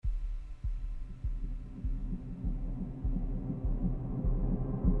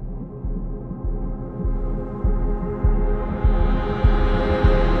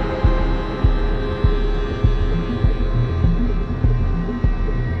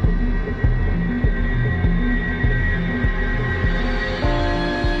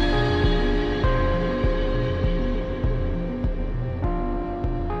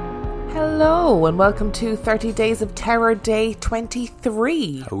Hello and welcome to 30 Days of Terror Day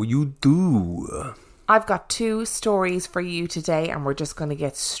 23. How you do? I've got 2 stories for you today and we're just going to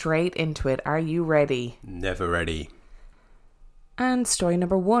get straight into it. Are you ready? Never ready. And story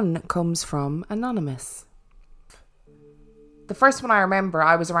number 1 comes from Anonymous. The first one I remember,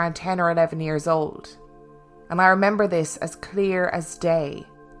 I was around 10 or 11 years old. And I remember this as clear as day.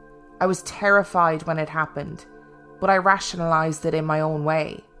 I was terrified when it happened, but I rationalised it in my own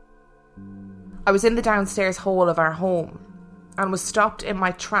way. I was in the downstairs hall of our home and was stopped in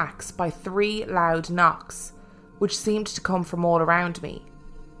my tracks by 3 loud knocks, which seemed to come from all around me.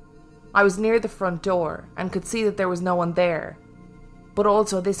 I was near the front door and could see that there was no one there, but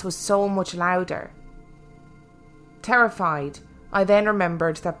also this was so much louder. Terrified, I then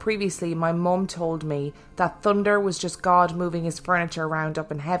remembered that previously my mum told me that thunder was just God moving his furniture around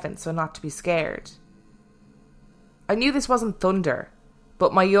up in heaven, so not to be scared. I knew this wasn't thunder,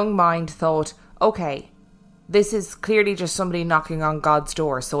 but my young mind thought, okay, this is clearly just somebody knocking on God's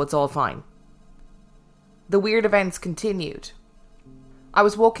door, so it's all fine. The weird events continued. I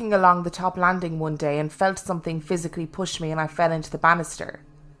was walking along the top landing one day and felt something physically push me and I fell into the banister.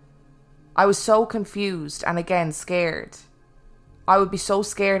 I was so confused and again scared. I would be so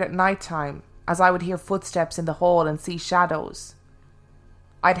scared at night time as I would hear footsteps in the hall and see shadows.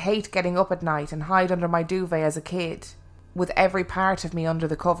 I'd hate getting up at night and hide under my duvet as a kid, with every part of me under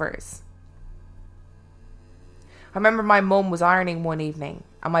the covers. I remember my mum was ironing one evening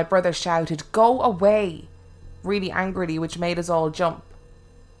and my brother shouted, "Go away!" really angrily, which made us all jump.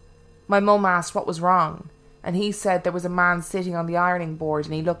 My mum asked what was wrong and he said there was a man sitting on the ironing board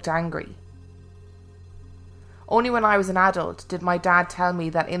and he looked angry. Only when I was an adult did my dad tell me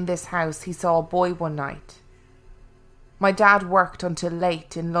that in this house he saw a boy one night. My dad worked until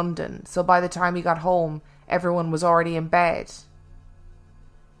late in London, so by the time he got home, everyone was already in bed.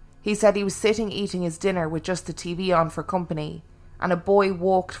 He said he was sitting eating his dinner with just the TV on for company, and a boy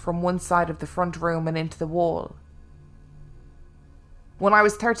walked from one side of the front room and into the wall. When I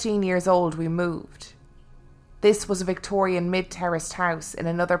was 13 years old, we moved. This was a Victorian mid-terraced house in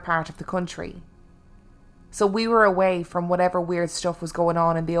another part of the country. So we were away from whatever weird stuff was going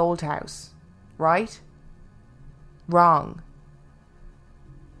on in the old house, right? Wrong.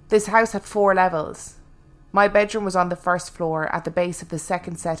 This house had 4 levels. My bedroom was on the first floor at the base of the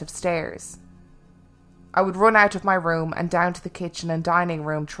second set of stairs. I would run out of my room and down to the kitchen and dining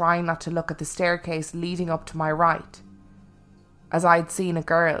room, trying not to look at the staircase leading up to my right, as I had seen a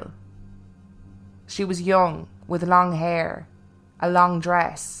girl. She was young, with long hair, a long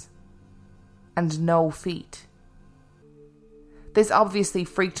dress, and no feet. This obviously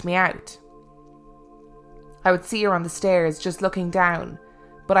freaked me out. I would see her on the stairs just looking down,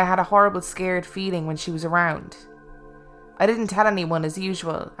 but I had a horrible scared feeling when she was around. I didn't tell anyone as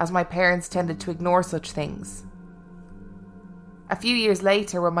usual, as my parents tended to ignore such things. A few years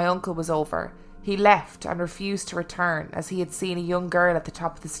later, when my uncle was over, he left and refused to return as he had seen a young girl at the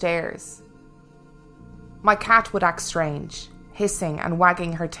top of the stairs. My cat would act strange, hissing and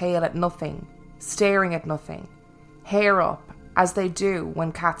wagging her tail at nothing, staring at nothing, hair up, as they do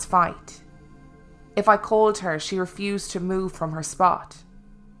when cats fight. If I called her, she refused to move from her spot.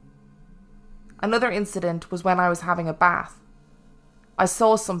 Another incident was when I was having a bath. I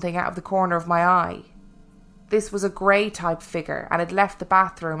saw something out of the corner of my eye. This was a grey type figure and it left the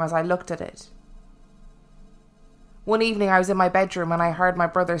bathroom as I looked at it. One evening I was in my bedroom and I heard my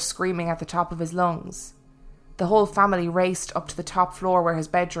brother screaming at the top of his lungs. The whole family raced up to the top floor where his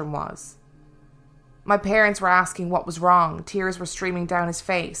bedroom was. My parents were asking what was wrong, tears were streaming down his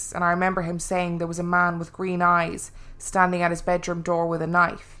face, and I remember him saying there was a man with green eyes standing at his bedroom door with a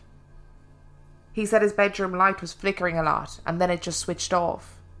knife. He said his bedroom light was flickering a lot and then it just switched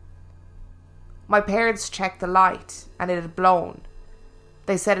off. My parents checked the light and it had blown.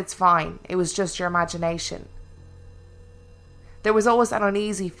 They said it's fine, it was just your imagination. There was always an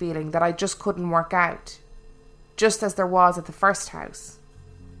uneasy feeling that I just couldn't work out, just as there was at the first house.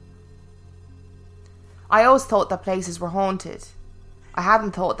 I always thought that places were haunted. I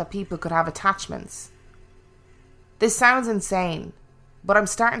hadn't thought that people could have attachments. This sounds insane, but I'm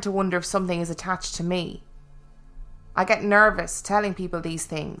starting to wonder if something is attached to me. I get nervous telling people these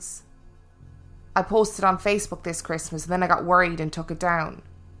things. I posted on Facebook this Christmas and then I got worried and took it down.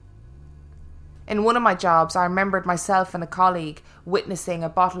 In one of my jobs, I remembered myself and a colleague witnessing a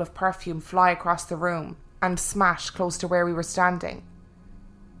bottle of perfume fly across the room and smash close to where we were standing.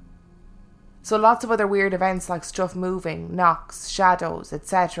 So lots of other weird events like stuff moving, knocks, shadows,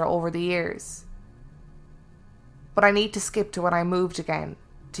 etc. over the years. But I need to skip to when I moved again,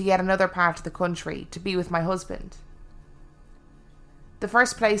 to yet another part of the country, to be with my husband. The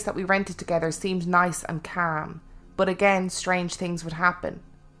first place that we rented together seemed nice and calm, but again, strange things would happen.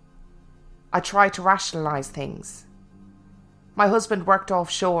 I tried to rationalise things. My husband worked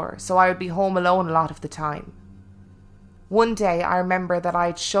offshore, so I would be home alone a lot of the time. One day I remember that I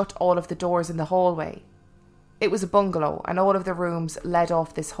had shut all of the doors in the hallway. It was a bungalow and all of the rooms led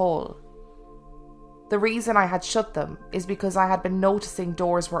off this hall. The reason I had shut them is because I had been noticing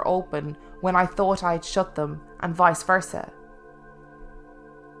doors were open when I thought I had shut them, and vice versa.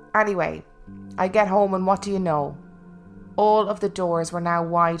 Anyway, I get home and what do you know? All of the doors were now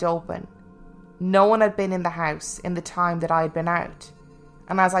wide open. No one had been in the house in the time that I had been out.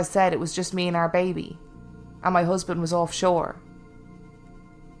 And as I said, it was just me and our baby. And my husband was offshore.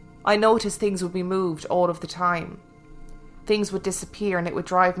 I noticed things would be moved all of the time. Things would disappear and it would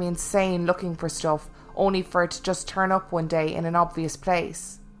drive me insane looking for stuff, only for it to just turn up one day in an obvious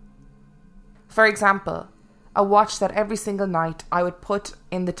place. For example, a watch that every single night I would put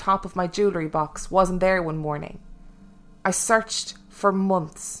in the top of my jewellery box wasn't there one morning. I searched for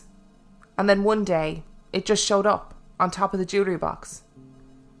months, and then one day it just showed up on top of the jewellery box.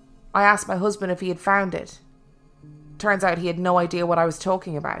 I asked my husband if he had found it. Turns out he had no idea what I was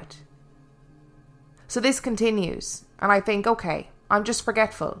talking about. So this continues, and I think, okay, I'm just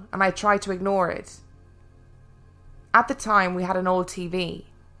forgetful, and I try to ignore it. At the time, we had an old TV,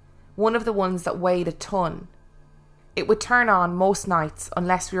 one of the ones that weighed a ton. It would turn on most nights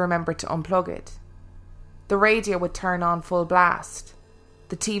unless we remembered to unplug it. The radio would turn on full blast.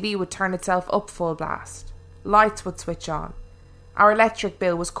 The TV would turn itself up full blast. Lights would switch on. Our electric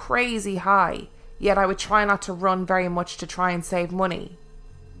bill was crazy high, yet I would try not to run very much to try and save money.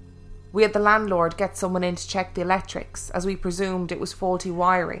 We had the landlord get someone in to check the electrics, as we presumed it was faulty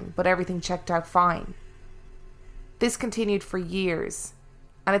wiring, but everything checked out fine. This continued for years,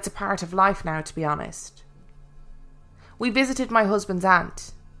 and it's a part of life now, to be honest. We visited my husband's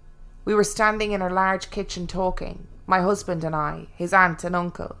aunt. We were standing in her large kitchen talking, my husband and I, his aunt and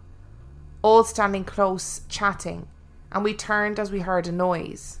uncle, all standing close, chatting, and we turned as we heard a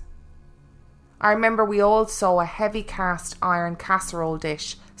noise. I remember we all saw a heavy cast iron casserole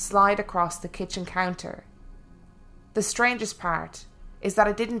dish slide across the kitchen counter. The strangest part is that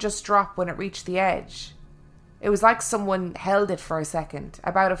it didn't just drop when it reached the edge. It was like someone held it for a second,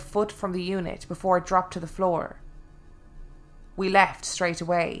 about a foot from the unit, before it dropped to the floor. We left straight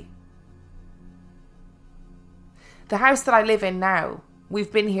away. The house that I live in now,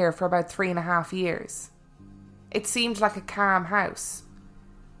 we've been here for about 3.5 years. It seemed like a calm house.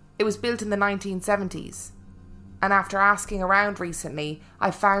 It was built in the 1970s, and after asking around recently,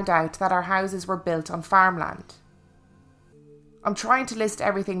 I found out that our houses were built on farmland. I'm trying to list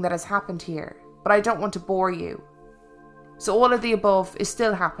everything that has happened here, but I don't want to bore you. So all of the above is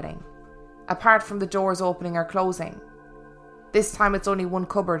still happening, apart from the doors opening or closing. This time it's only one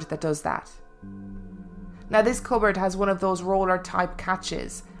cupboard that does that. Now this cupboard has one of those roller type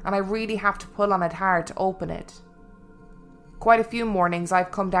catches, and I really have to pull on it hard to open it. Quite a few mornings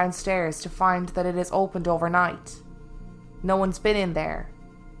I've come downstairs to find that it is opened overnight. No one's been in there.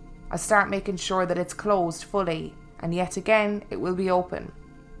 I start making sure that it's closed fully, and yet again it will be open.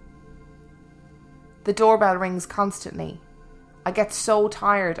 The doorbell rings constantly. I get so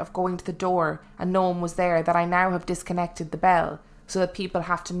tired of going to the door and no one was there that I now have disconnected the bell so that people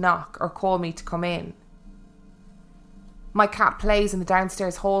have to knock or call me to come in. My cat plays in the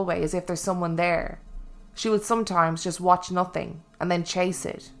downstairs hallway as if there's someone there. She would sometimes just watch nothing and then chase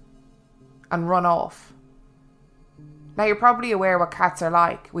it and run off. Now you're probably aware what cats are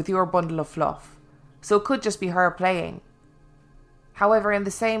like with your bundle of fluff, so it could just be her playing. However, in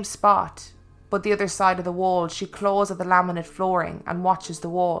the same spot, but the other side of the wall, she claws at the laminate flooring and watches the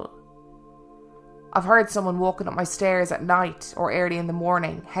wall. I've heard someone walking up my stairs at night or early in the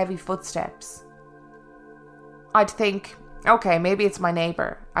morning, heavy footsteps. I'd think, okay, maybe it's my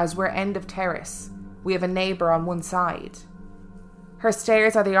neighbour, as we're end of terrace. We have a neighbour on one side. Her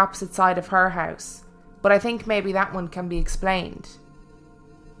stairs are the opposite side of her house, but I think maybe that one can be explained.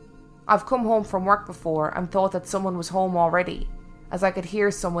 I've come home from work before and thought that someone was home already, as I could hear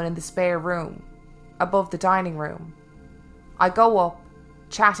someone in the spare room, above the dining room. I go up,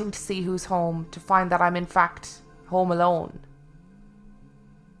 chatting to see who's home, to find that I'm in fact home alone.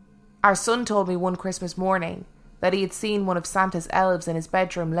 Our son told me one Christmas morning that he had seen one of Santa's elves in his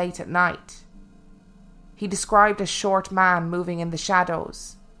bedroom late at night. He described a short man moving in the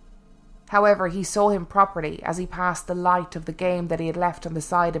shadows. However, he saw him properly as he passed the light of the game that he had left on the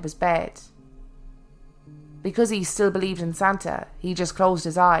side of his bed. Because he still believed in Santa, he just closed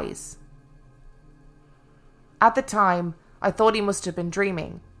his eyes. At the time, I thought he must have been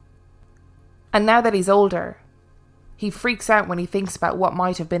dreaming. And now that he's older, He freaks out when he thinks about what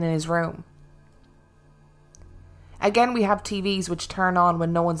might have been in his room. Again, we have TVs which turn on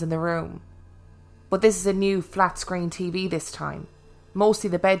when no one's in the room. But this is a new flat screen TV this time, mostly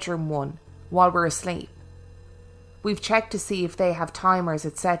the bedroom one, while we're asleep. We've checked to see if they have timers,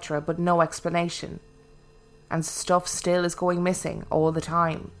 etc., but no explanation. And stuff still is going missing all the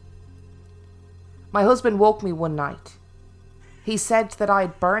time. My husband woke me one night. He said that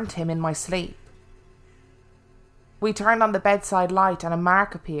I'd burnt him in my sleep. We turned on the bedside light and a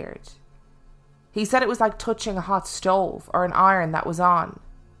mark appeared. He said it was like touching a hot stove or an iron that was on.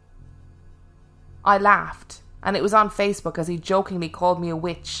 I laughed, and it was on Facebook as he jokingly called me a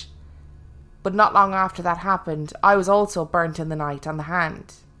witch. But not long after that happened, I was also burnt in the night on the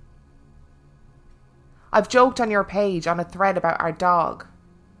hand. I've joked on your page on a thread about our dog.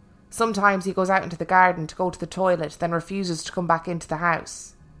 Sometimes he goes out into the garden to go to the toilet, then refuses to come back into the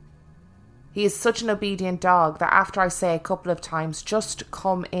house. He is such an obedient dog that after I say a couple of times, just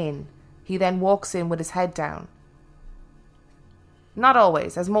come in, he then walks in with his head down. Not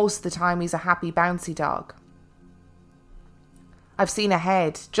always, as most of the time he's a happy, bouncy dog. I've seen a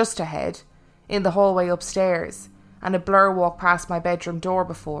head, just a head, in the hallway upstairs, and a blur walk past my bedroom door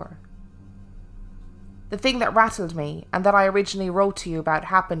before. The thing that rattled me, and that I originally wrote to you about,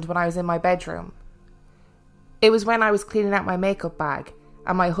 happened when I was in my bedroom. It was when I was cleaning out my makeup bag,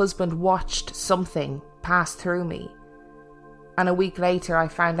 and my husband watched something pass through me. And a week later I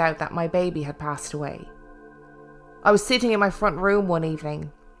found out that my baby had passed away. I was sitting in my front room one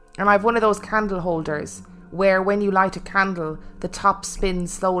evening, and I have one of those candle holders where when you light a candle, the top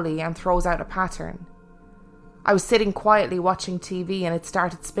spins slowly and throws out a pattern. I was sitting quietly watching TV and it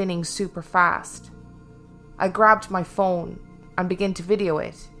started spinning super fast. I grabbed my phone and begin to video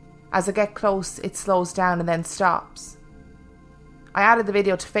it. As I get close, it slows down and then stops. I added the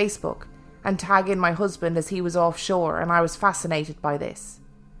video to Facebook and tagged in my husband as he was offshore, and I was fascinated by this.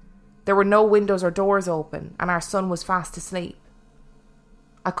 There were no windows or doors open, and our son was fast asleep.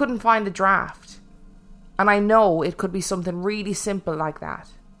 I couldn't find a draft, and I know it could be something really simple like that.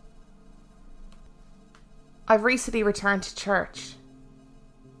 I've recently returned to church.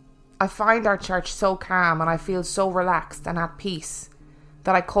 I find our church so calm and I feel so relaxed and at peace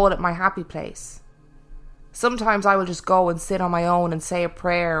that I call it my happy place. Sometimes I will just go and sit on my own and say a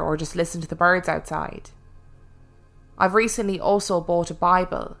prayer or just listen to the birds outside. I've recently also bought a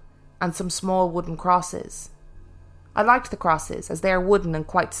Bible and some small wooden crosses. I liked the crosses as they are wooden and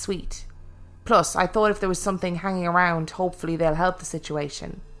quite sweet. Plus, I thought if there was something hanging around, hopefully they'll help the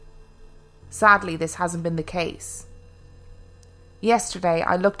situation. Sadly, this hasn't been the case. Yesterday,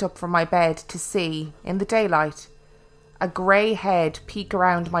 I looked up from my bed to see, in the daylight, a grey head peek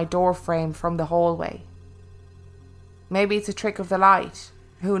around my door frame from the hallway. Maybe it's a trick of the light.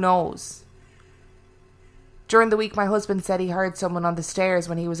 Who knows? During the week, my husband said he heard someone on the stairs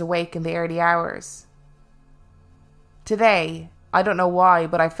when he was awake in the early hours. Today, I don't know why,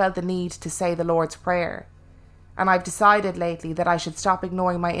 but I felt the need to say the Lord's Prayer, and I've decided lately that I should stop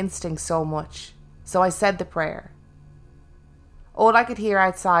ignoring my instincts so much, so I said the prayer. All I could hear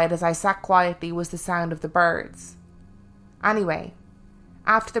outside as I sat quietly was the sound of the birds. Anyway,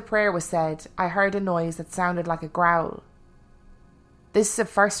 after the prayer was said, I heard a noise that sounded like a growl. This is a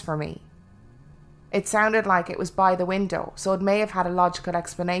first for me. It sounded like it was by the window, so it may have had a logical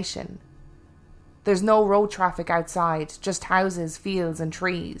explanation. There's no road traffic outside, just houses, fields and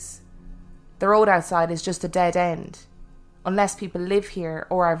trees. The road outside is just a dead end. Unless people live here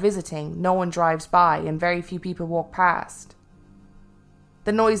or are visiting, no one drives by and very few people walk past.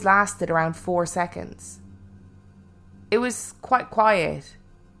 The noise lasted around 4 seconds. It was quite quiet,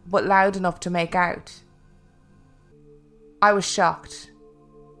 but loud enough to make out. I was shocked,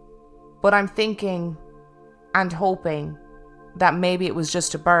 but I'm thinking and hoping that maybe it was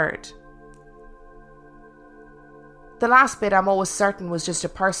just a bird. The last bit I'm always certain was just a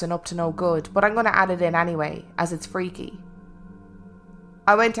person up to no good, but I'm going to add it in anyway, as it's freaky.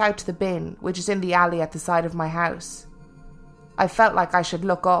 I went out to the bin, which is in the alley at the side of my house. I felt like I should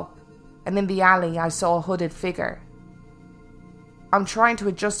look up, and in the alley I saw a hooded figure. I'm trying to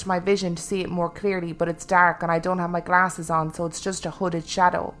adjust my vision to see it more clearly, but it's dark and I don't have my glasses on, so it's just a hooded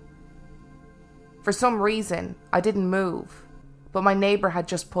shadow. For some reason, I didn't move, but my neighbour had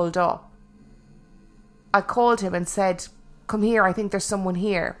just pulled up. I called him and said, "Come here, I think there's someone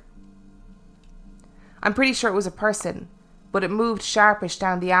here." I'm pretty sure it was a person, but it moved sharpish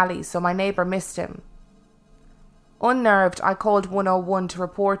down the alley, so my neighbour missed him. Unnerved, I called 101 to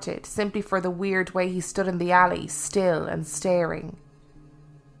report it, simply for the weird way he stood in the alley, still and staring.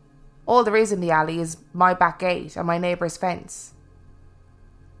 All there is in the alley is my back gate and my neighbour's fence.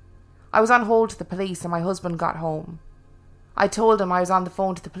 I was on hold to the police and my husband got home. I told him I was on the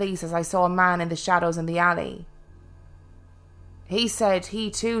phone to the police as I saw a man in the shadows in the alley. He said he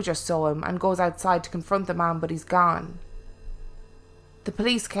too just saw him and goes outside to confront the man, but he's gone. The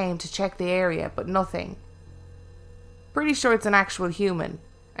police came to check the area, but nothing. Pretty sure it's an actual human,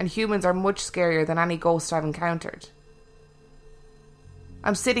 and humans are much scarier than any ghost I've encountered.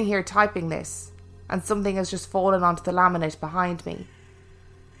 I'm sitting here typing this, and something has just fallen onto the laminate behind me.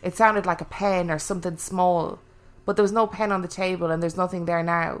 It sounded like a pen or something small, but there was no pen on the table and there's nothing there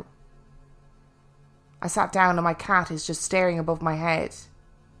now. I sat down and my cat is just staring above my head.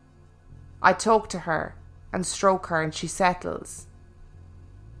 I talk to her and stroke her and she settles.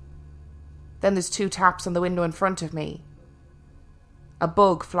 Then there's 2 taps on the window in front of me. A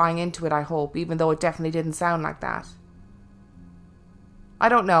bug flying into it, I hope, even though it definitely didn't sound like that. I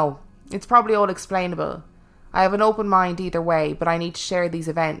don't know. It's probably all explainable. I have an open mind either way, but I need to share these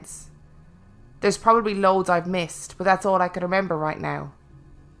events. There's probably loads I've missed, but that's all I can remember right now.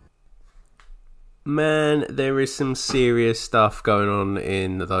 Man, there is some serious stuff going on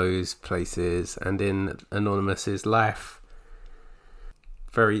in those places and in Anonymous's life.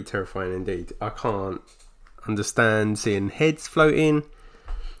 Very terrifying indeed. I can't understand seeing heads floating.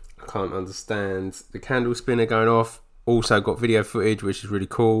 I can't understand the candle spinner going off. Also got video footage, which is really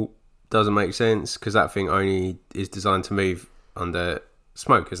cool. Doesn't make sense because that thing only is designed to move under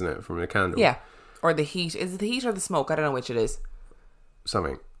smoke, isn't it, from the candle? Yeah, or the heat. Is it the heat or the smoke? I don't know which it is.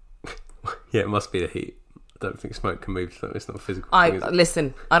 Something. Yeah, it must be the heat. I don't think smoke can move. It's not physical.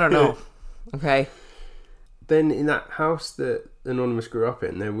 Listen, I don't know. Okay. Then in that house that Anonymous grew up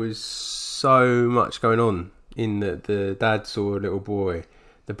in, there was so much going on. In the dad saw a little boy,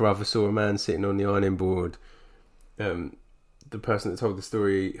 the brother saw a man sitting on the ironing board. The person that told the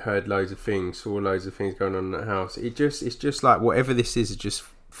story heard loads of things, saw loads of things going on in that house. It's just like whatever this is, it just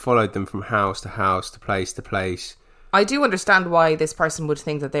followed them from house to house, to place to place. I do understand why this person would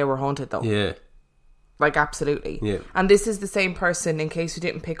think that they were haunted, though. Yeah. Like, absolutely. Yeah. And this is the same person, in case you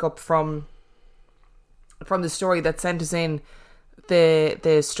didn't pick up from the story that sent us in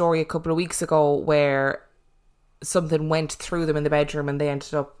the story a couple of weeks ago where something went through them in the bedroom and they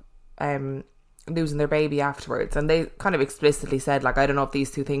ended up losing their baby afterwards. And they kind of explicitly said, like, I don't know if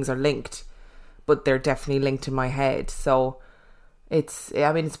these 2 things are linked, but they're definitely linked in my head. So it's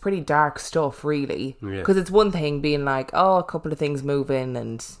pretty dark stuff, really. Because it's one thing being like, oh, a couple of things moving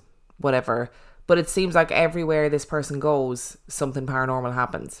and whatever. But it seems like everywhere this person goes, something paranormal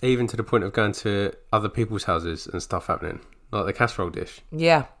happens. Even to the point of going to other people's houses and stuff happening. Like the casserole dish.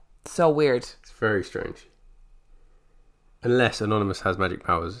 Yeah. So weird. It's very strange. Unless Anonymous has magic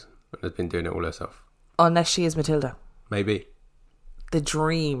powers and has been doing it all herself. Unless she is Matilda. Maybe. The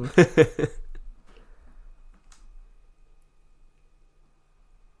dream.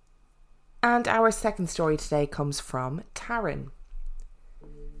 And our second story today comes from Taryn.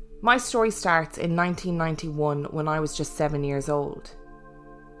 My story starts in 1991 when I was just 7 years old.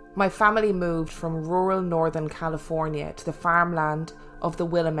 My family moved from rural Northern California to the farmland of the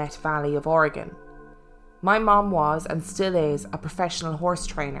Willamette Valley of Oregon. My mom was, and still is, a professional horse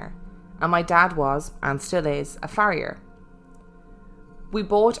trainer, and my dad was, and still is, a farrier. We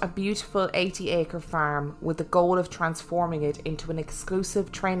bought a beautiful 80-acre farm with the goal of transforming it into an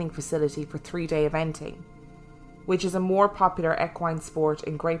exclusive training facility for 3-day eventing, which is a more popular equine sport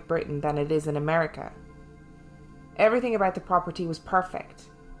in Great Britain than it is in America. Everything about the property was perfect,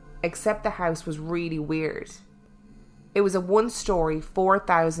 except the house was really weird. It was a 1-story,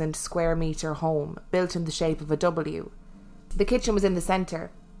 4,000 square metre home built in the shape of a W. The kitchen was in the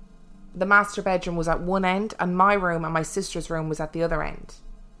centre. The master bedroom was at one end and my room and my sister's room was at the other end.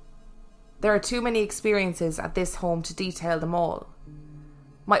 There are too many experiences at this home to detail them all.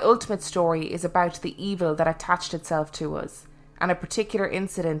 My ultimate story is about the evil that attached itself to us and a particular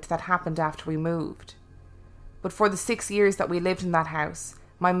incident that happened after we moved. But for the 6 years that we lived in that house,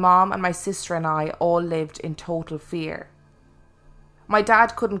 my mom and my sister and I all lived in total fear. My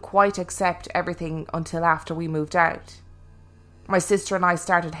dad couldn't quite accept everything until after we moved out. My sister and I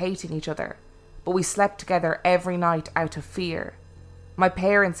started hating each other, but we slept together every night out of fear. My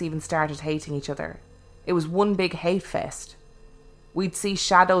parents even started hating each other. It was one big hate fest. We'd see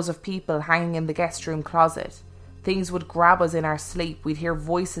shadows of people hanging in the guest room closet. Things would grab us in our sleep. We'd hear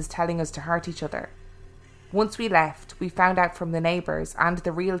voices telling us to hurt each other. Once we left, we found out from the neighbours and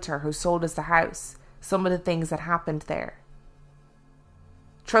the realtor who sold us the house some of the things that happened there.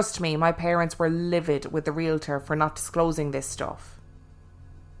 Trust me, my parents were livid with the realtor for not disclosing this stuff.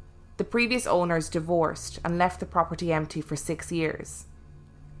 The previous owners divorced and left the property empty for 6 years.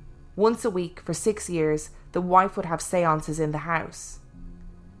 Once a week for 6 years, the wife would have seances in the house.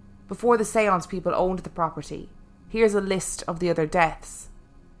 Before the seance people owned the property, Here's a list of the other deaths.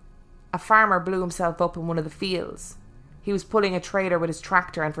 A farmer blew himself up in one of the fields. He was pulling a trailer with his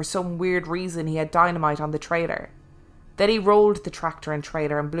tractor, and for some weird reason he had dynamite on the trailer. Then he rolled the tractor and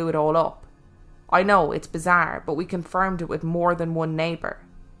trailer and blew it all up. I know, it's bizarre, but we confirmed it with more than one neighbour.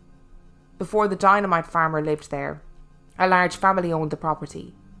 Before the dynamite farmer lived there, a large family owned the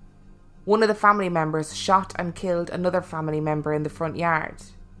property. One of the family members shot and killed another family member in the front yard.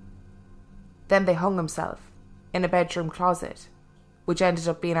 Then they hung himself in a bedroom closet, which ended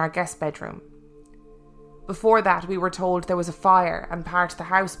up being our guest bedroom. Before that, we were told there was a fire and part of the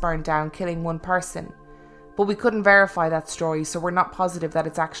house burned down, killing one person, but we couldn't verify that story, so we're not positive that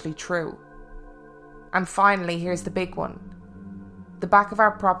it's actually true. And finally, here's the big one. The back of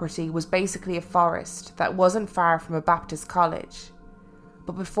our property was basically a forest that wasn't far from a Baptist college.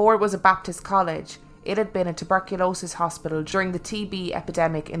 But before it was a Baptist college, it had been a tuberculosis hospital during the TB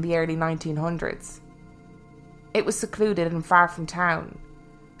epidemic in the early 1900s. It was secluded and far from town,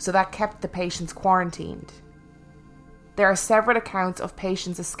 so that kept the patients quarantined. There are several accounts of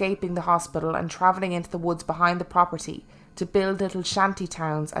patients escaping the hospital and travelling into the woods behind the property to build little shanty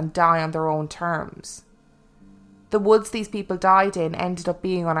towns and die on their own terms. The woods these people died in ended up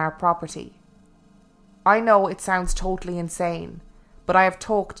being on our property. I know it sounds totally insane, but I have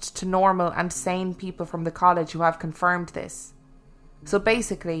talked to normal and sane people from the college who have confirmed this. So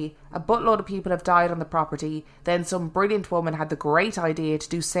basically, a buttload of people have died on the property, then some brilliant woman had the great idea to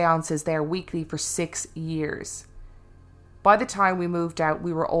do seances there weekly for 6 years. By the time we moved out,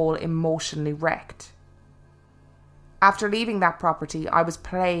 we were all emotionally wrecked. After leaving that property, I was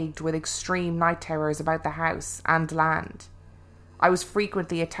plagued with extreme night terrors about the house and land. I was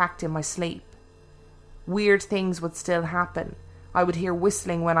frequently attacked in my sleep. Weird things would still happen. I would hear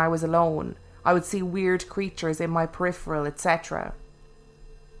whistling when I was alone. I would see weird creatures in my peripheral, etc.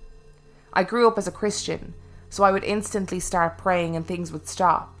 I grew up as a Christian, so I would instantly start praying and things would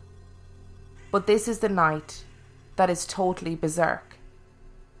stop. But this is the night that is totally berserk.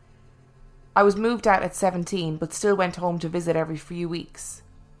 I was moved out at 17, but still went home to visit every few weeks.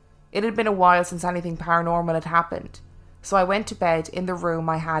 It had been a while since anything paranormal had happened, so I went to bed in the room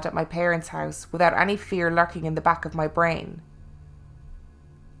I had at my parents' house without any fear lurking in the back of my brain.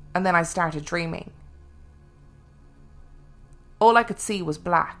 And then I started dreaming. All I could see was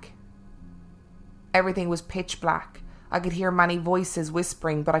black. Everything was pitch black. I could hear many voices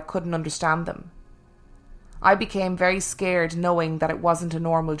whispering, but I couldn't understand them. I became very scared knowing that it wasn't a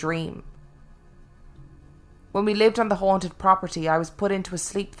normal dream. When we lived on the haunted property, I was put into a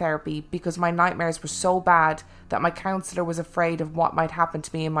sleep therapy because my nightmares were so bad that my counsellor was afraid of what might happen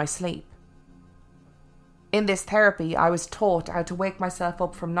to me in my sleep. In this therapy, I was taught how to wake myself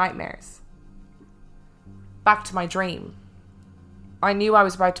up from nightmares. Back to my dream. I knew I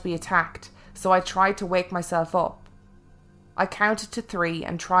was about to be attacked, so I tried to wake myself up. I counted to 3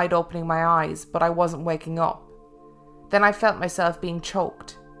 and tried opening my eyes, but I wasn't waking up. Then I felt myself being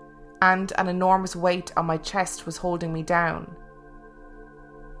choked, and an enormous weight on my chest was holding me down.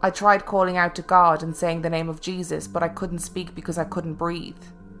 I tried calling out to God and saying the name of Jesus, but I couldn't speak because I couldn't breathe.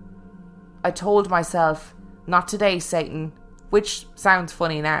 I told myself, "Not today, Satan," which sounds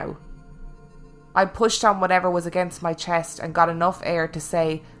funny now. I pushed on whatever was against my chest and got enough air to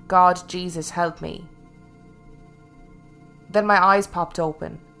say, "God, Jesus, help me." Then my eyes popped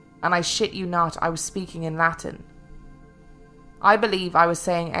open, and I shit you not, I was speaking in Latin. I believe I was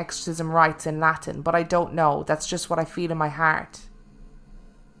saying exorcism rites in Latin, but I don't know, that's just what I feel in my heart.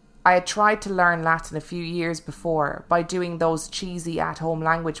 I had tried to learn Latin a few years before by doing those cheesy at-home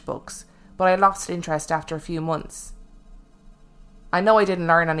language books, but I lost interest after a few months. I know I didn't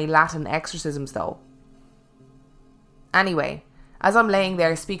learn any Latin exorcisms though. Anyway, as I'm laying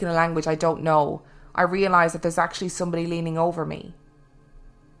there speaking a language I don't know, I realise that there's actually somebody leaning over me.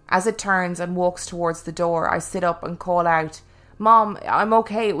 As it turns and walks towards the door, I sit up and call out, "Mom, I'm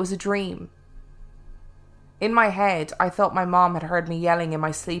okay, it was a dream." In my head, I thought my mom had heard me yelling in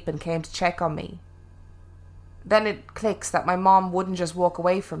my sleep and came to check on me. Then it clicks that my mom wouldn't just walk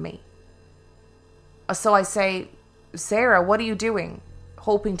away from me. So I say, "Sarah, what are you doing?"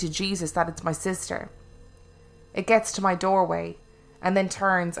 hoping to Jesus that it's my sister. It gets to my doorway and then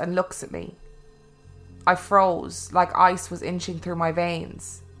turns and looks at me. I froze, like ice was inching through my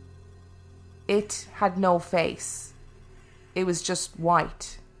veins. It had no face. It was just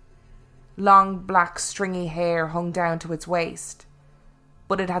white. Long black stringy hair hung down to its waist,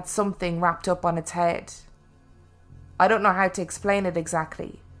 but it had something wrapped up on its head. I don't know how to explain it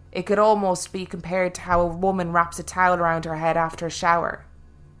exactly. It could almost be compared to how a woman wraps a towel around her head after a shower.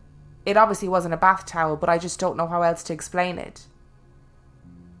 It obviously wasn't a bath towel, but I just don't know how else to explain it.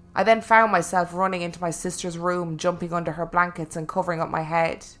 I then found myself running into my sister's room, jumping under her blankets and covering up my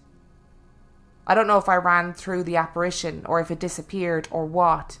head. I don't know if I ran through the apparition or if it disappeared or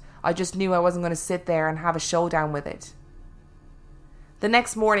what. I just knew I wasn't going to sit there and have a showdown with it. The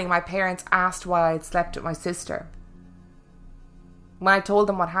next morning, my parents asked why I had slept with my sister. When I told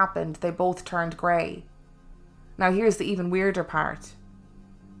them what happened, they both turned grey. Now here's the even weirder part.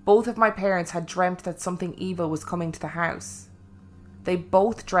 Both of my parents had dreamt that something evil was coming to the house. They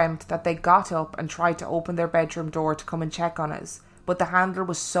both dreamt that they got up and tried to open their bedroom door to come and check on us, but the handle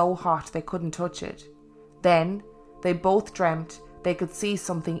was so hot they couldn't touch it. Then, they both dreamt they could see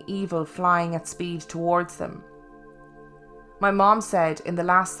something evil flying at speed towards them. My mom said in the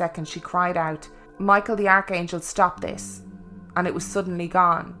last second she cried out, "Michael the Archangel, stop this," and it was suddenly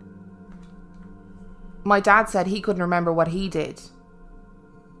gone. My dad said he couldn't remember what he did.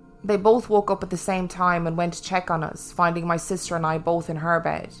 They both woke up at the same time and went to check on us, finding my sister and I both in her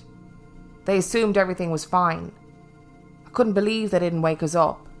bed. They assumed everything was fine. I couldn't believe they didn't wake us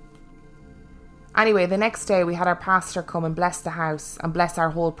up. Anyway, the next day we had our pastor come and bless the house and bless our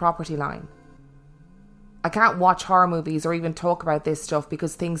whole property line. I can't watch horror movies or even talk about this stuff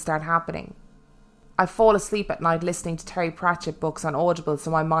because things start happening. I fall asleep at night listening to Terry Pratchett books on Audible so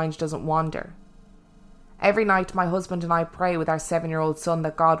my mind doesn't wander. Every night my husband and I pray with our 7-year-old son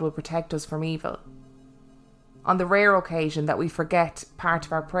that God will protect us from evil. On the rare occasion that we forget part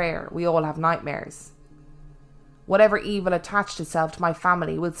of our prayer, we all have nightmares. Whatever evil attached itself to my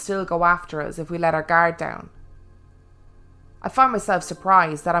family will still go after us if we let our guard down. I find myself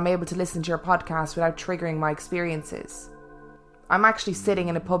surprised that I'm able to listen to your podcast without triggering my experiences. I'm actually sitting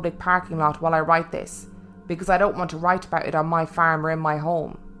in a public parking lot while I write this, because I don't want to write about it on my farm or in my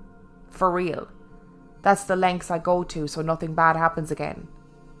home. For real. That's the lengths I go to so nothing bad happens again.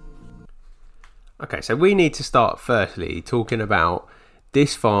 Okay, so we need to start firstly talking about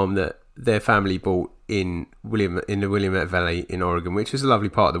this farm that their family bought in the Willamette Valley in Oregon, which is a lovely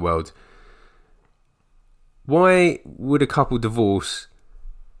part of the world. Why would a couple divorce,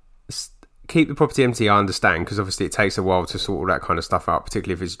 keep the property empty? I understand, because obviously it takes a while to sort all that kind of stuff out,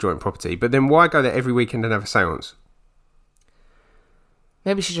 particularly if it's joint property. But then why go there every weekend and have a seance?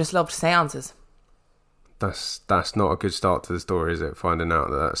 Maybe she just loved seances. That's not a good start to the story, is it? Finding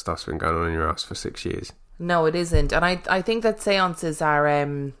out that stuff's been going on in your house for 6 years. No, it isn't. And I think that seances are,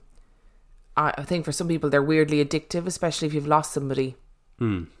 I think for some people they're weirdly addictive, especially if you've lost somebody.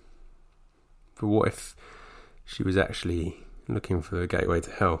 But what if she was actually looking for the gateway to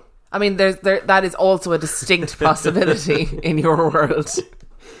hell? I mean, that is also a distinct possibility in your world.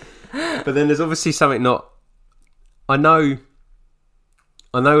 But then there's obviously something not... I know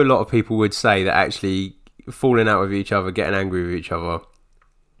a lot of people would say that actually falling out with each other, getting angry with each other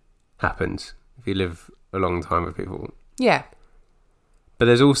happens if you live a long time with people. Yeah. But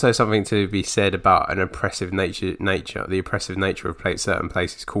there's also something to be said about an oppressive nature, the oppressive nature of certain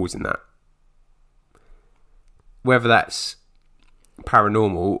places causing that. Whether that's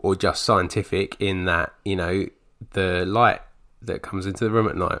paranormal or just scientific, in that, you know, the light that comes into the room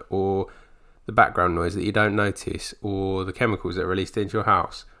at night, or the background noise that you don't notice, or the chemicals that are released into your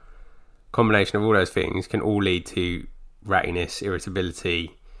house. Combination of all those things can all lead to rattiness,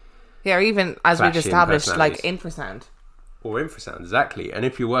 irritability. Yeah, or even, as we just established, like infrasound. Or infrasound, exactly. And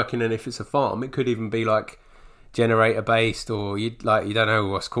if you're working, and if it's a farm, it could even be like generator based, or you don't know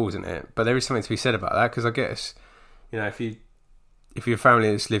what's causing it. But there is something to be said about that, because I guess, you know, if your family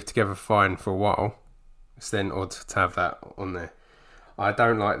has lived together fine for a while, it's then odd to have that on there. I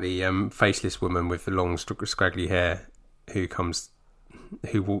don't like the faceless woman with the long scraggly hair who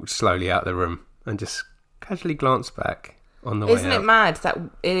walked slowly out of the room and just casually glanced back on the way out. Isn't it mad that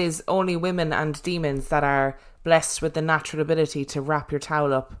it is only women and demons that are blessed with the natural ability to wrap your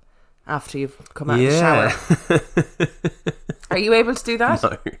towel up after you've come out of the shower? Are you able to do that?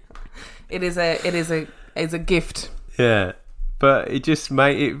 No. It is a gift. Yeah, but it just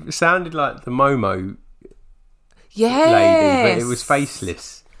it sounded like the Momo yes. lady, but it was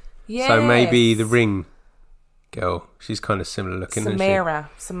faceless. Yes. So maybe the Ring girl, she's kind of similar looking.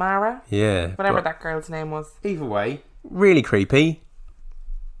 Samara? Yeah. Whatever that girl's name was. Either way, really creepy.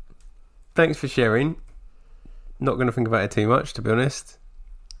 Thanks for sharing. Not going to think about it too much, to be honest,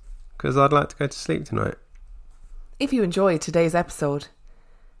 because I'd like to go to sleep tonight. If you enjoyed today's episode,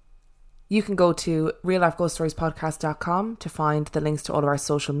 you can go to reallifeghoststoriespodcast.com to find the links to all of our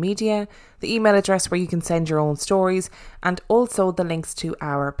social media, the email address where you can send your own stories, and also the links to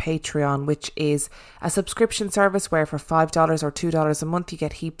our Patreon, which is a subscription service where for $5 or $2 a month you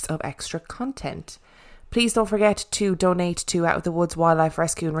get heaps of extra content. Please don't forget to donate to Out of the Woods Wildlife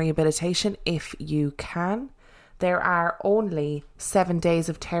Rescue and Rehabilitation if you can. there are only 7 days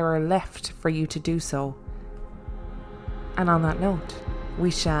of terror left for you to do so. And on that note, we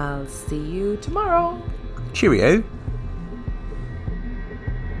shall see you tomorrow. Cheerio.